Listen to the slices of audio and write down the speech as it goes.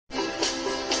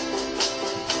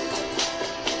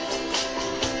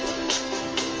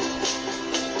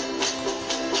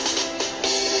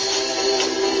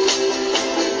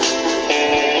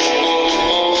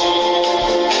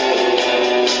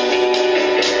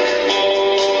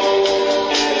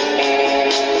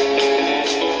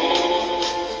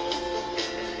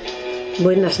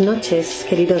Buenas noches,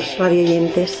 queridos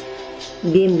radioyentes.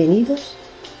 Bienvenidos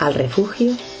al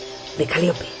Refugio de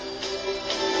Caliope.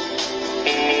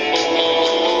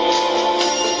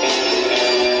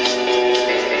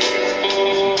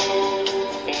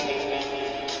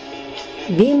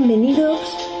 Bienvenidos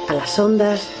a las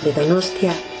ondas de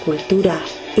Donostia, Cultura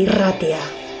y Ratia.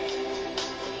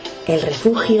 El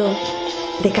Refugio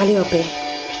de Caliope.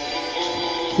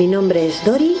 Mi nombre es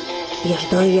Dory y os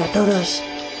doy a todos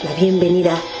la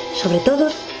bienvenida, sobre todo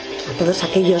a todos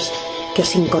aquellos que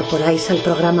os incorporáis al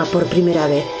programa por primera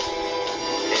vez.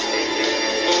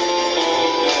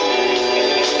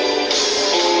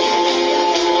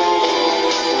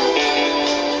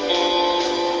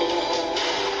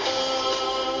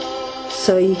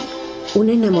 Soy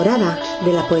una enamorada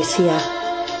de la poesía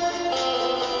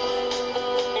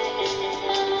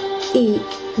y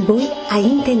voy a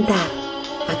intentar,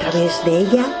 a través de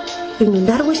ella,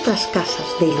 inundar vuestras casas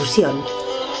de ilusión,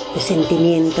 de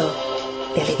sentimiento,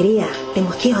 de alegría, de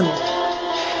emoción.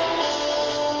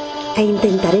 E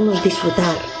intentaremos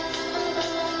disfrutar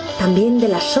también de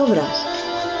las obras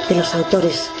de los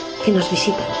autores que nos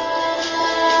visitan.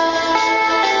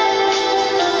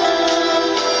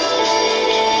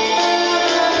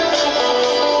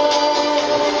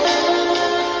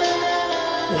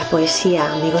 La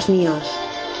poesía, amigos míos,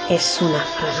 es una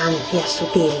fragancia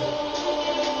sutil.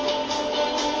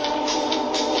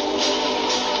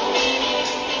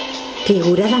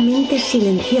 Figuradamente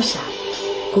silenciosa,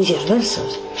 cuyos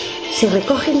versos se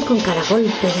recogen con cada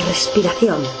golpe de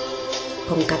respiración,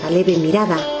 con cada leve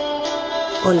mirada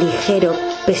o ligero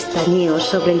pestañeo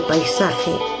sobre el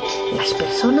paisaje, las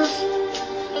personas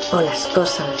o las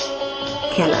cosas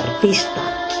que al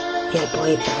artista y al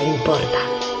poeta importan.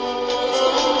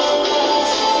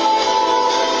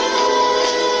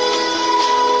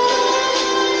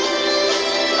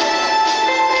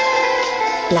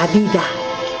 La vida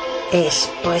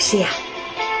es poesía.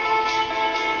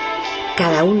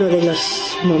 Cada uno de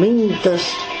los momentos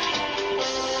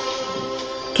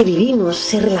que vivimos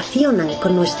se relacionan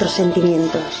con nuestros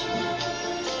sentimientos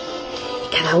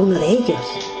y cada uno de ellos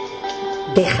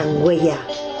dejan huella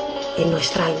en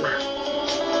nuestra alma.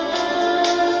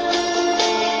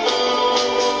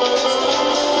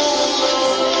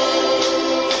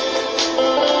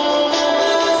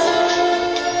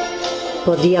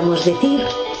 Podríamos decir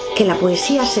que la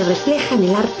poesía se refleja en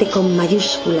el arte con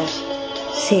mayúsculas,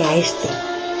 sea este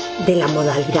de la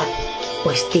modalidad o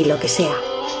estilo que sea,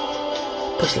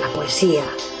 pues la poesía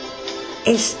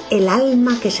es el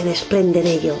alma que se desprende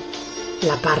de ello,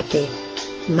 la parte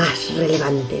más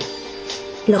relevante,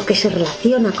 lo que se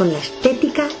relaciona con la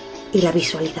estética y la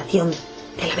visualización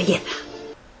de la belleza.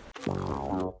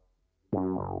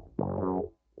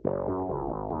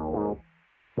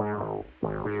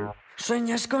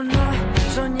 Sueñas con no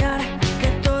soñar, que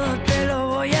todo te lo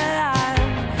voy a dar.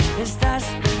 Estás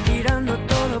tirando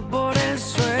todo por el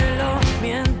suelo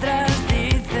mientras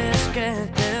dices que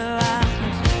te vas.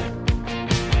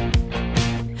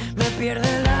 Me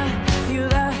pierde la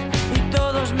ciudad y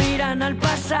todos miran al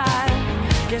pasar,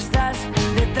 que estás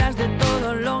detrás de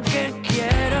todo lo que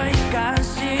quiero y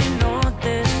casi no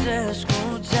te sé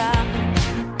escuchar.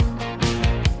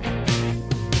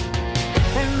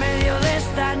 En medio de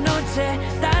esta noche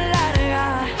tan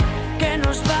larga, ¿qué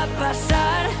nos va a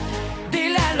pasar?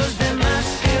 Dile a los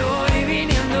demás que voy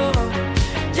viniendo,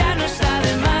 ya no está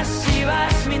de más si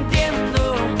vas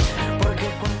mintiendo, porque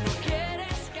cuando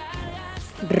quieres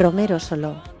cargas... Romero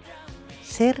solo.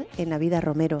 Ser en la vida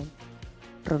Romero.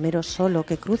 Romero solo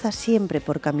que cruza siempre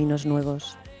por caminos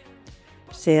nuevos.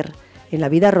 Ser en la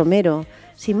vida Romero,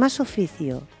 sin más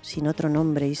oficio, sin otro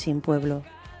nombre y sin pueblo.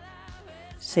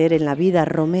 Ser en la vida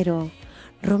Romero,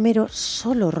 Romero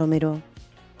solo Romero,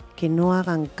 que no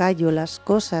hagan callo las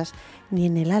cosas ni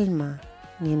en el alma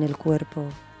ni en el cuerpo.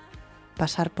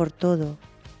 Pasar por todo,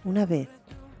 una vez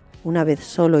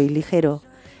solo y ligero,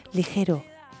 ligero,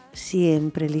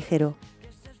 siempre ligero.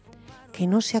 Que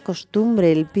no se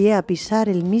acostumbre el pie a pisar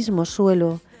el mismo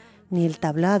suelo, ni el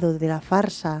tablado de la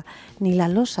farsa, ni la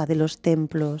losa de los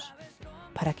templos,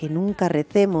 para que nunca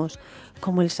recemos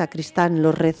como el sacristán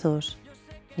los rezos,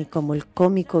 ni como el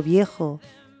cómico viejo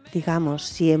digamos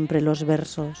siempre los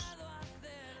versos.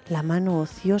 La mano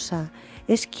ociosa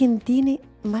es quien tiene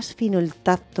más fino el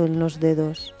tacto en los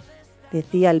dedos,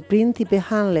 decía el príncipe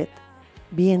Hamlet,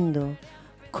 viendo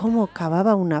cómo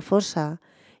cavaba una fosa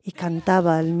y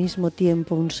cantaba al mismo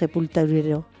tiempo un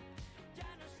sepulturero.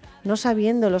 No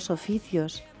sabiendo los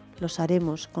oficios, los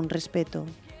haremos con respeto.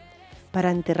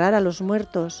 Para enterrar a los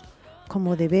muertos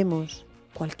como debemos,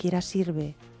 cualquiera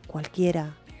sirve,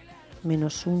 cualquiera,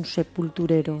 menos un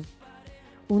sepulturero.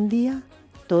 Un día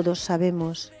todos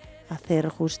sabemos hacer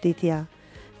justicia,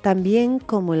 también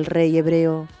como el rey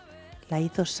hebreo. La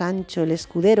hizo Sancho el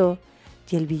escudero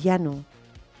y el villano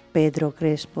Pedro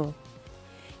Crespo.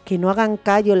 Que no hagan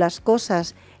callo las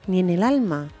cosas ni en el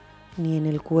alma ni en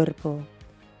el cuerpo.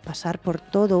 Pasar por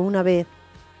todo una vez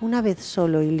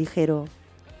solo y ligero,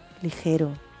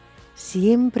 ligero,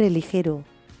 siempre ligero,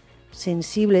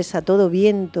 sensibles a todo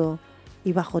viento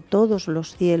y bajo todos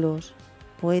los cielos.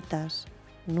 Poetas,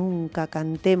 nunca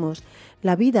cantemos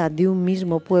la vida de un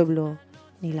mismo pueblo,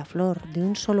 ni la flor de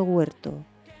un solo huerto,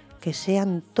 que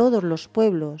sean todos los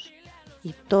pueblos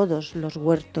y todos los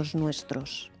huertos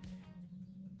nuestros.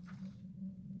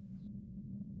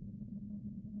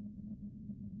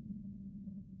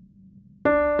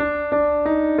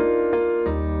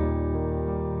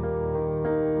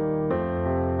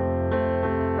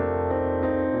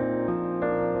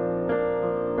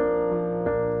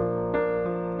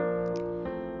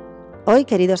 Hoy,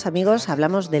 queridos amigos,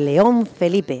 hablamos de León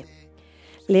Felipe.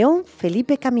 León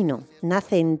Felipe Camino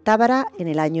nace en Tábara en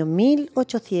el año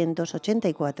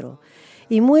 1884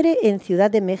 y muere en Ciudad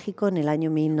de México en el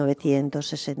año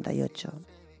 1968.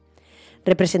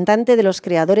 Representante de los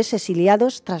creadores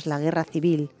exiliados tras la Guerra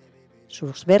Civil,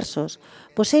 sus versos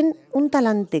poseen un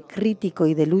talante crítico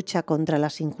y de lucha contra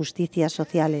las injusticias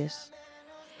sociales.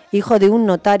 Hijo de un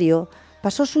notario,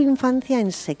 pasó su infancia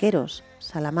en Sequeros,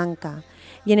 Salamanca,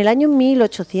 y en el año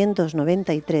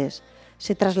 1893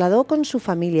 se trasladó con su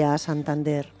familia a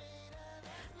Santander.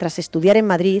 Tras estudiar en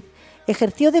Madrid,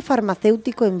 ejerció de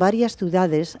farmacéutico en varias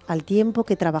ciudades al tiempo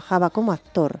que trabajaba como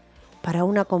actor para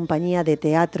una compañía de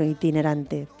teatro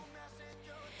itinerante.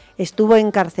 Estuvo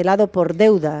encarcelado por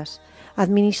deudas,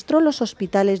 administró los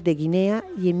hospitales de Guinea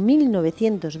y en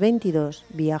 1922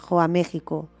 viajó a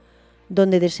México,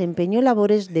 donde desempeñó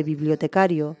labores de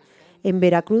bibliotecario en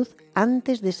Veracruz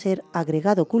antes de ser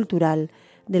agregado cultural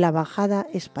de la Embajada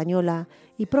Española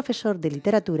y profesor de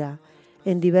literatura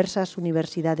en diversas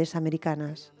universidades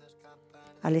americanas.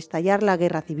 Al estallar la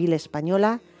Guerra Civil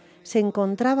Española, se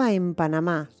encontraba en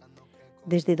Panamá,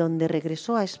 desde donde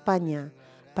regresó a España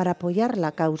para apoyar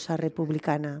la causa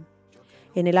republicana.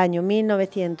 En el año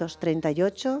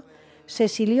 1938 se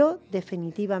exilió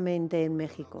definitivamente en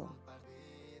México.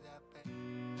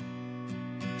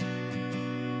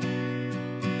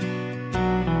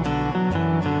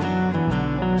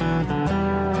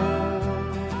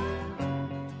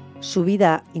 Su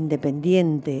vida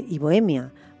independiente y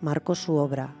bohemia marcó su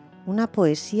obra, una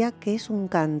poesía que es un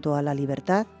canto a la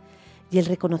libertad y el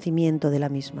reconocimiento de la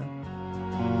misma.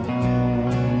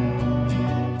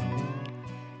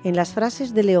 En las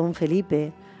frases de León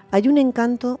Felipe hay un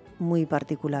encanto muy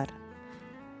particular.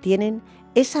 Tienen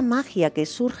esa magia que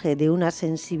surge de una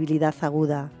sensibilidad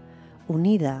aguda,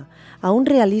 unida a un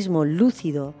realismo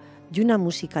lúcido y una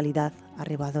musicalidad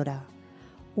arrebatadora.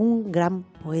 Un gran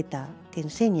poeta que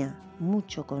enseña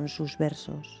mucho con sus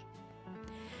versos.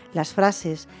 Las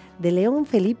frases de León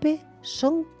Felipe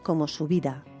son como su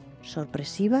vida,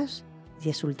 sorpresivas y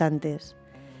exultantes.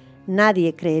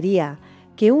 Nadie creería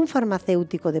que un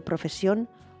farmacéutico de profesión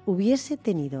hubiese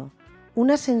tenido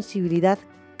una sensibilidad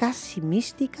casi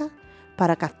mística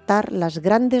para captar las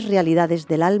grandes realidades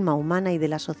del alma humana y de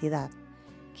la sociedad.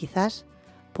 Quizás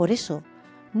por eso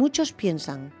muchos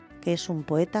piensan que es un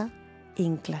poeta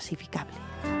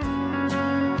inclasificable.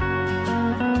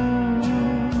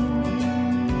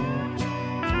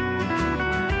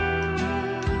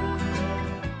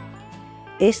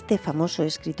 Este famoso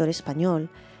escritor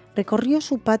español recorrió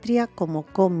su patria como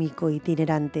cómico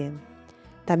itinerante.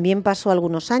 También pasó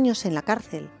algunos años en la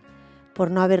cárcel por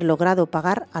no haber logrado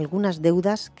pagar algunas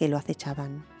deudas que lo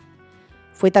acechaban.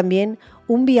 Fue también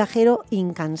un viajero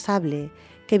incansable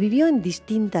que vivió en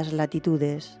distintas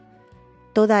latitudes.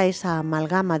 Toda esa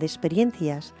amalgama de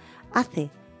experiencias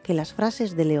hace que las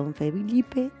frases de León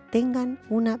Felipe tengan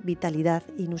una vitalidad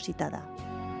inusitada.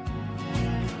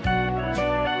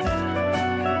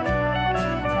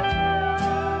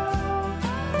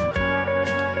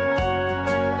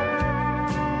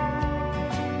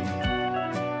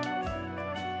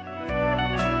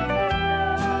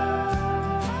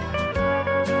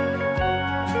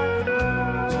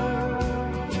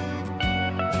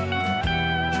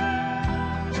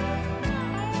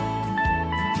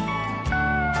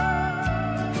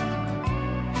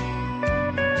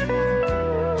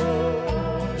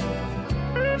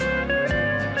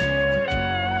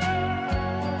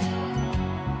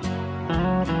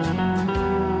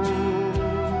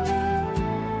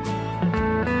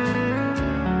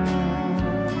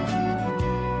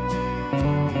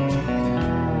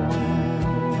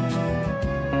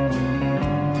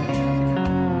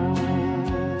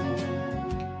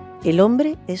 El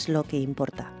hombre es lo que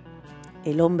importa.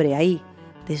 El hombre ahí,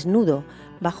 desnudo,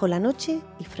 bajo la noche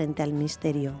y frente al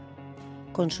misterio,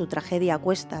 con su tragedia a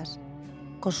cuestas,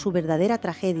 con su verdadera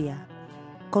tragedia,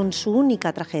 con su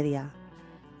única tragedia,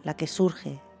 la que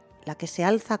surge, la que se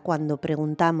alza cuando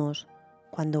preguntamos,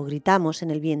 cuando gritamos en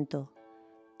el viento,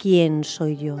 ¿quién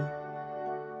soy yo?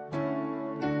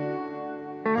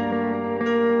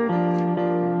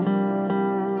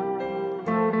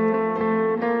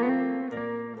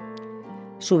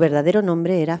 Su verdadero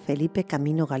nombre era Felipe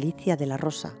Camino Galicia de la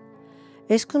Rosa.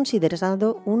 Es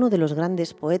considerado uno de los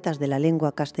grandes poetas de la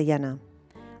lengua castellana,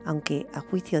 aunque, a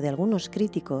juicio de algunos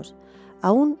críticos,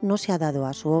 aún no se ha dado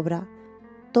a su obra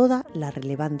toda la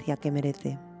relevancia que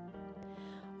merece.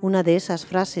 Una de esas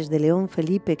frases de León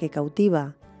Felipe que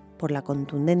cautiva por la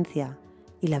contundencia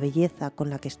y la belleza con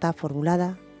la que está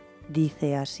formulada,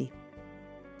 dice así: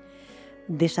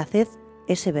 deshaced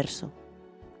ese verso,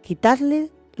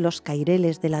 quitadle los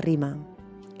caireles de la rima,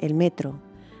 el metro,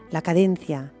 la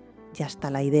cadencia y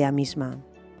hasta la idea misma.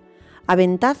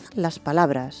 Aventad las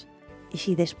palabras, y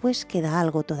si después queda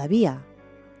algo todavía,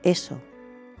 eso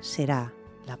será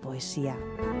la poesía.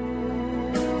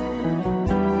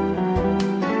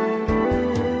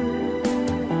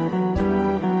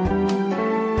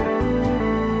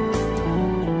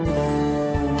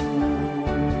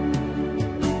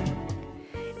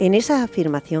 En esa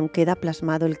afirmación queda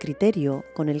plasmado el criterio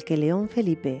con el que León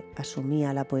Felipe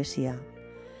asumía la poesía.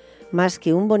 Más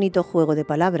que un bonito juego de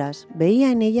palabras,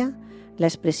 veía en ella la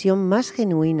expresión más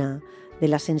genuina de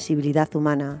la sensibilidad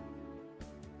humana,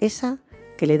 esa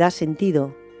que le da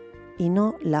sentido y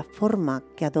no la forma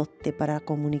que adopte para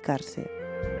comunicarse.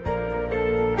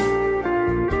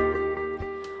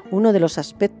 Uno de los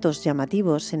aspectos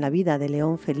llamativos en la vida de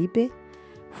León Felipe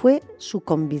fue su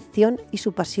convicción y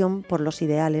su pasión por los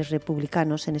ideales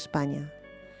republicanos en España.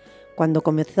 Cuando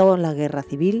comenzó la Guerra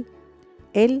Civil,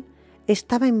 él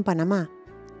estaba en Panamá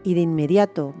y de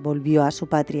inmediato volvió a su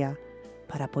patria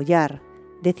para apoyar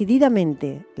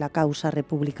decididamente la causa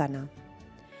republicana.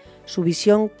 Su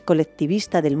visión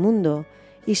colectivista del mundo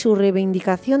y su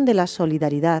reivindicación de la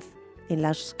solidaridad en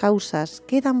las causas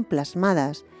quedan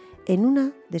plasmadas en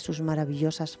una de sus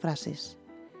maravillosas frases.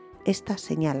 Esta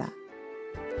señala: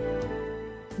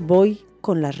 voy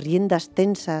con las riendas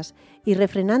tensas y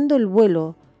refrenando el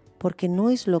vuelo, porque no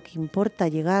es lo que importa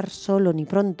llegar solo ni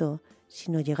pronto,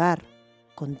 sino llegar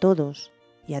con todos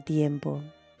y a tiempo.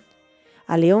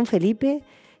 A León Felipe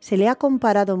se le ha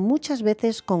comparado muchas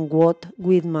veces con Walt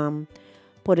Whitman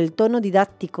por el tono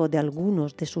didáctico de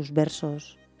algunos de sus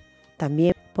versos,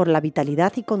 también por la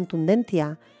vitalidad y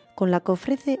contundencia con la que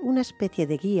ofrece una especie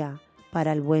de guía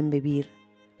para el buen vivir.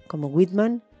 Como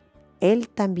Whitman, él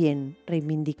también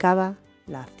reivindicaba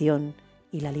la acción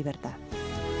y la libertad.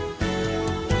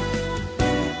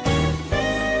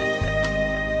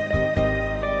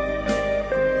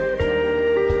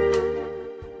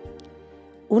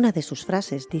 Una de sus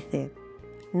frases dice: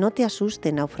 no te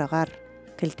asuste naufragar,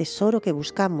 que el tesoro que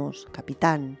buscamos,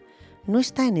 capitán, no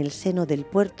está en el seno del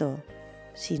puerto,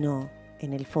 sino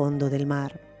en el fondo del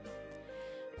mar.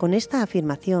 Con esta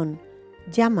afirmación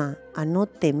llama a no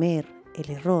temer el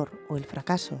error o el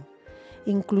fracaso,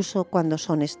 incluso cuando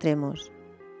son extremos.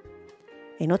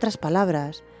 En otras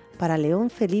palabras, para León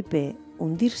Felipe,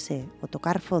 hundirse o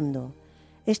tocar fondo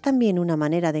es también una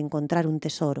manera de encontrar un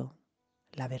tesoro,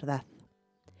 la verdad.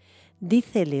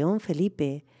 Dice León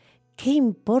Felipe: ¿qué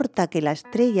importa que la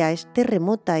estrella esté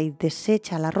remota y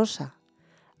deshecha la rosa?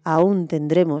 Aún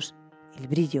tendremos el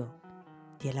brillo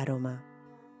y el aroma.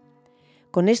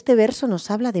 Con este verso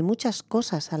nos habla de muchas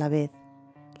cosas a la vez.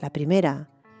 La primera,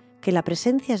 que la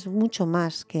presencia es mucho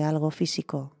más que algo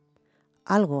físico.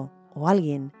 Algo o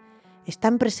alguien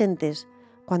están presentes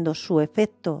cuando su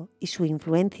efecto y su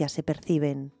influencia se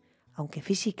perciben, aunque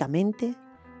físicamente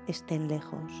estén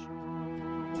lejos.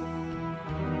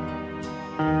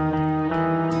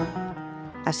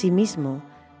 Asimismo,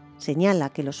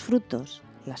 señala que los frutos,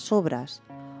 las obras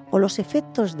o los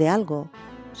efectos de algo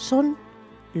son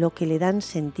lo que le dan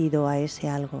sentido a ese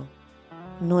algo.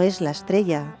 No es la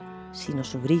estrella, sino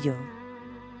su brillo.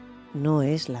 No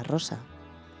es la rosa,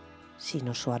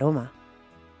 sino su aroma.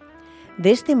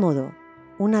 De este modo,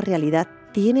 una realidad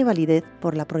tiene validez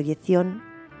por la proyección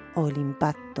o el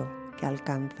impacto que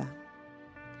alcanza.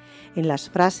 En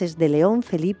las frases de León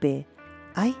Felipe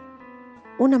hay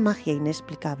una magia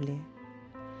inexplicable.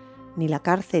 Ni la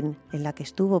cárcel en la que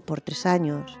estuvo por 3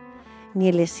 años, ni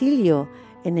el exilio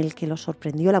en el que lo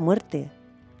sorprendió la muerte,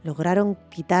 lograron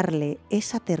quitarle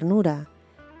esa ternura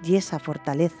y esa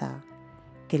fortaleza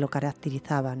que lo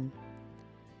caracterizaban.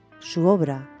 Su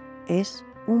obra es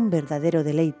un verdadero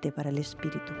deleite para el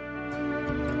espíritu.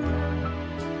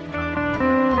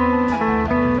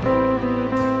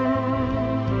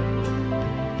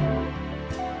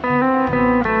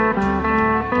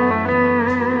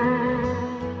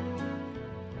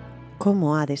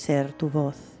 ¿Cómo ha de ser tu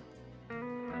voz?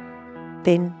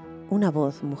 Ten una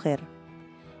voz, mujer,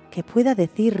 que pueda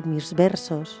decir mis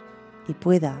versos y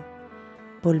pueda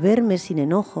volverme sin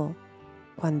enojo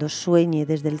cuando sueñe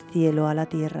desde el cielo a la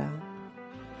tierra.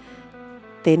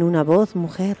 Ten una voz,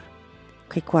 mujer,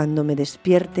 que cuando me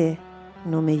despierte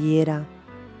no me hiera.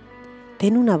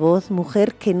 Ten una voz,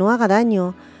 mujer, que no haga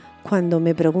daño cuando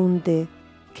me pregunte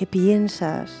 ¿qué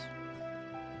piensas?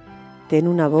 Ten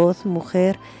una voz,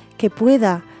 mujer, que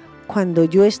pueda, cuando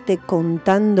yo esté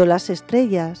contando las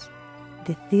estrellas,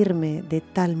 decirme de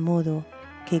tal modo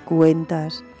que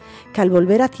cuentas, que al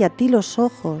volver hacia ti los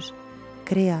ojos,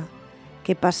 crea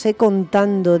que pasé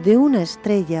contando de una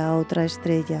estrella a otra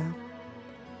estrella.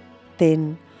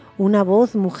 Ten una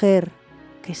voz, mujer,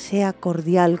 que sea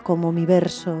cordial como mi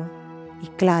verso y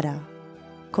clara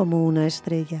como una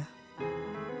estrella.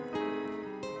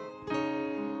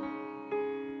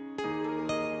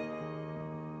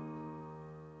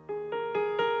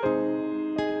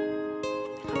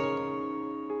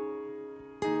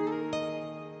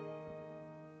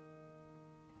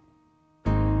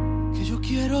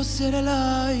 Quiero ser el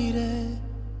aire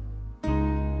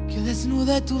que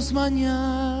desnude tus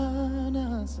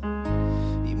mañanas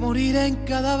y morir en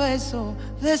cada beso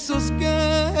de esos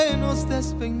que nos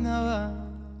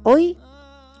despeinaban. Hoy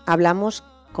hablamos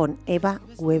con Eva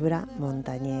HUÉBRA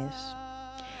Montañés,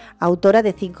 autora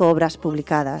de 5 obras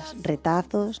publicadas: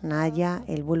 Retazos, Naya,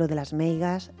 El vuelo de las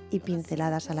meigas y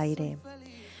Pinceladas al aire.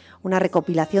 Una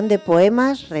recopilación de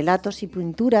poemas, relatos y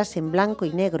pinturas en blanco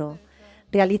y negro,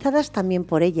 realizadas también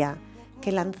por ella,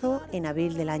 que lanzó en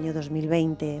abril del año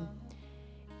 2020.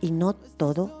 Y no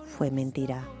todo fue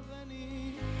mentira.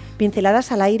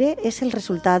 Pinceladas al aire es el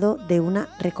resultado de una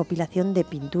recopilación de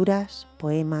pinturas,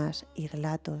 poemas y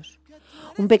relatos.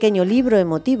 Un pequeño libro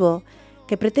emotivo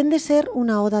que pretende ser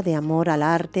una oda de amor al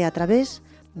arte a través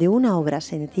de una obra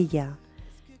sencilla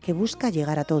que busca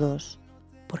llegar a todos,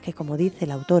 porque como dice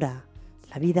la autora,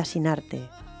 la vida sin arte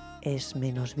es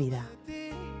menos vida.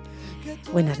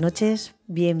 Buenas noches,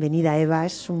 bienvenida Eva,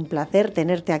 es un placer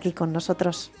tenerte aquí con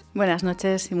nosotros. Buenas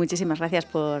noches y muchísimas gracias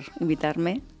por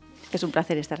invitarme, es un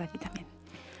placer estar aquí también.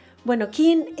 Bueno,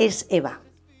 ¿quién es Eva?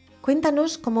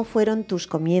 Cuéntanos cómo fueron tus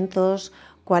comienzos,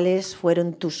 cuáles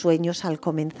fueron tus sueños al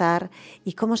comenzar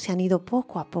y cómo se han ido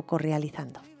poco a poco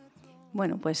realizando.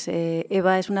 Bueno, pues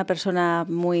Eva es una persona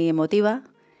muy emotiva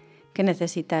que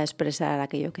necesita expresar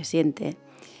aquello que siente.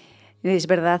 Es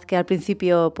verdad que al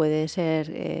principio puede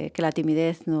ser que la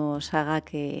timidez nos haga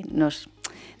que no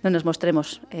nos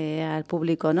mostremos al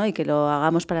público, ¿no? Y que lo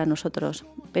hagamos para nosotros.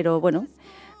 Pero bueno,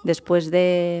 después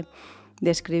de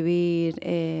escribir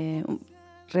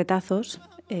retazos,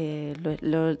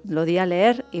 lo di a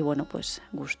leer y bueno, pues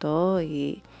gustó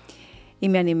y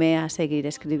me animé a seguir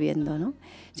escribiendo, ¿no?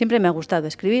 Siempre me ha gustado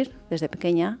escribir desde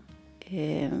pequeña.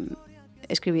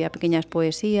 Escribía pequeñas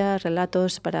poesías,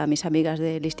 relatos para mis amigas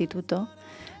del instituto,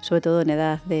 sobre todo en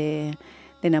edad de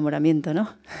enamoramiento,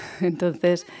 ¿no?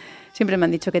 Entonces, siempre me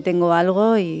han dicho que tengo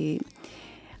algo y,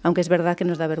 aunque es verdad que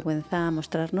nos da vergüenza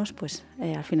mostrarnos, pues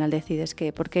al final decides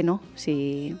que, ¿por qué no?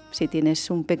 Si tienes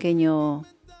un pequeño,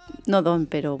 no don,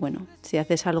 pero bueno, si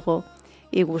haces algo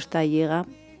y gusta y llega,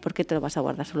 ¿por qué te lo vas a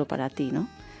guardar solo para ti, no?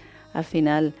 Al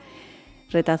final,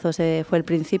 Retazos fue el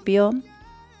principio.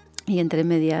 Y entre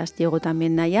medias llegó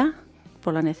también Naya,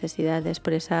 por la necesidad de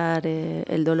expresar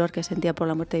el dolor que sentía por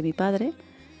la muerte de mi padre.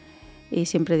 Y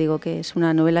siempre digo que es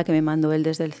una novela que me mandó él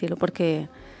desde el cielo, porque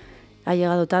ha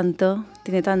llegado tanto,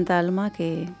 tiene tanta alma,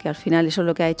 que al final eso es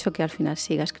lo que ha hecho que al final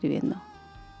siga escribiendo.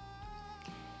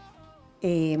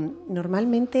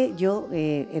 Normalmente yo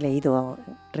he leído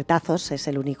Retazos, es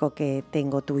el único que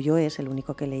tengo tuyo, es el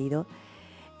único que he leído.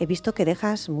 He visto que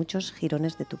dejas muchos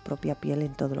jirones de tu propia piel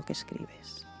en todo lo que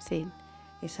escribes. Sí.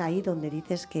 Es ahí donde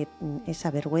dices que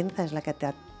esa vergüenza es la que te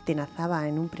atenazaba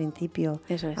en un principio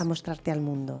a mostrarte al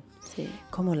mundo. Sí.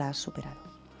 ¿Cómo la has superado?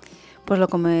 Pues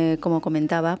como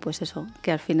comentaba, pues eso,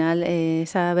 que al final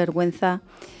esa vergüenza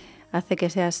hace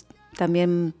que seas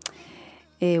también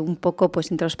un poco pues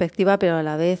introspectiva, pero a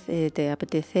la vez te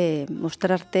apetece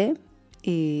mostrarte,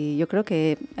 y yo creo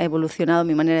que ha evolucionado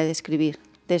mi manera de escribir.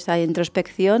 De esa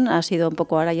introspección ha sido un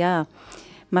poco ahora ya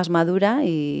más madura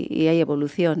y hay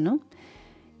evolución, ¿no?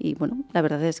 Y bueno, la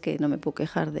verdad es que no me puedo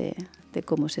quejar de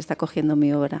cómo se está cogiendo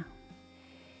mi obra.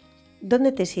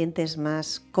 ¿Dónde te sientes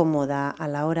más cómoda a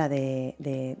la hora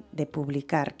de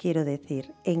publicar? Quiero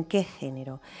decir, ¿en qué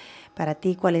género? Para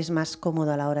ti, ¿cuál es más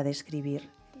cómodo a la hora de escribir?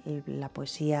 ¿La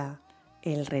poesía,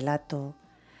 el relato,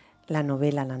 la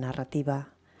novela, la narrativa?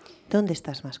 ¿Dónde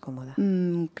estás más cómoda?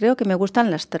 Creo que me gustan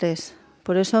las tres.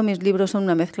 Por eso mis libros son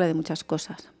una mezcla de muchas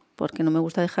cosas. porque no me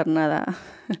gusta dejar nada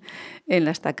en la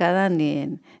estacada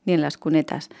ni en las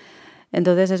cunetas.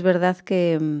 Entonces es verdad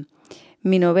que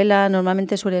mi novela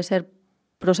normalmente suele ser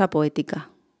prosa poética,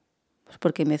 pues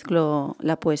porque mezclo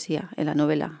la poesía en la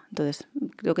novela. Entonces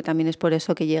creo que también es por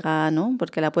eso que llega, ¿no?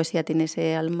 Porque la poesía tiene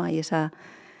ese alma y esa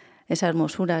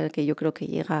hermosura que yo creo que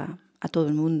llega a todo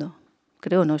el mundo.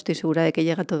 Creo, no estoy segura de que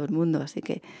llega a todo el mundo. Así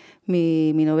que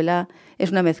mi novela es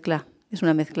una mezcla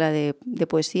de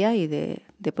poesía y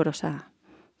de prosa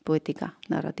poética,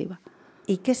 narrativa.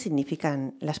 ¿Y qué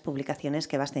significan las publicaciones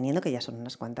que vas teniendo, que ya son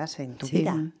unas cuantas en tu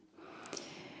vida?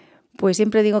 Pues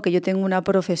siempre digo que yo tengo una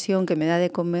profesión que me da de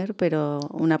comer, pero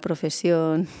una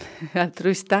profesión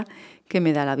altruista que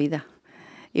me da la vida.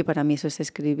 Y para mí eso es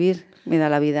escribir, me da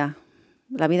la vida.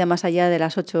 La vida más allá de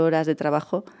las 8 horas de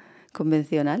trabajo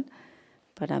convencional,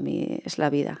 para mí es la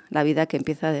vida que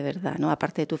empieza de verdad, ¿no?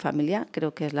 Aparte de tu familia,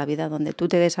 creo que es la vida donde tú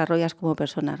te desarrollas como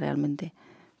persona realmente.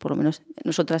 Por lo menos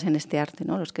nosotras en este arte,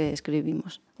 ¿no? Los que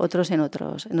escribimos. Otros en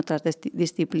otras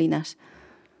disciplinas.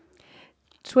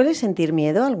 ¿Sueles sentir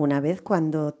miedo alguna vez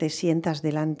cuando te sientas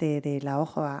delante de la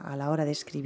hoja a la hora de escribir?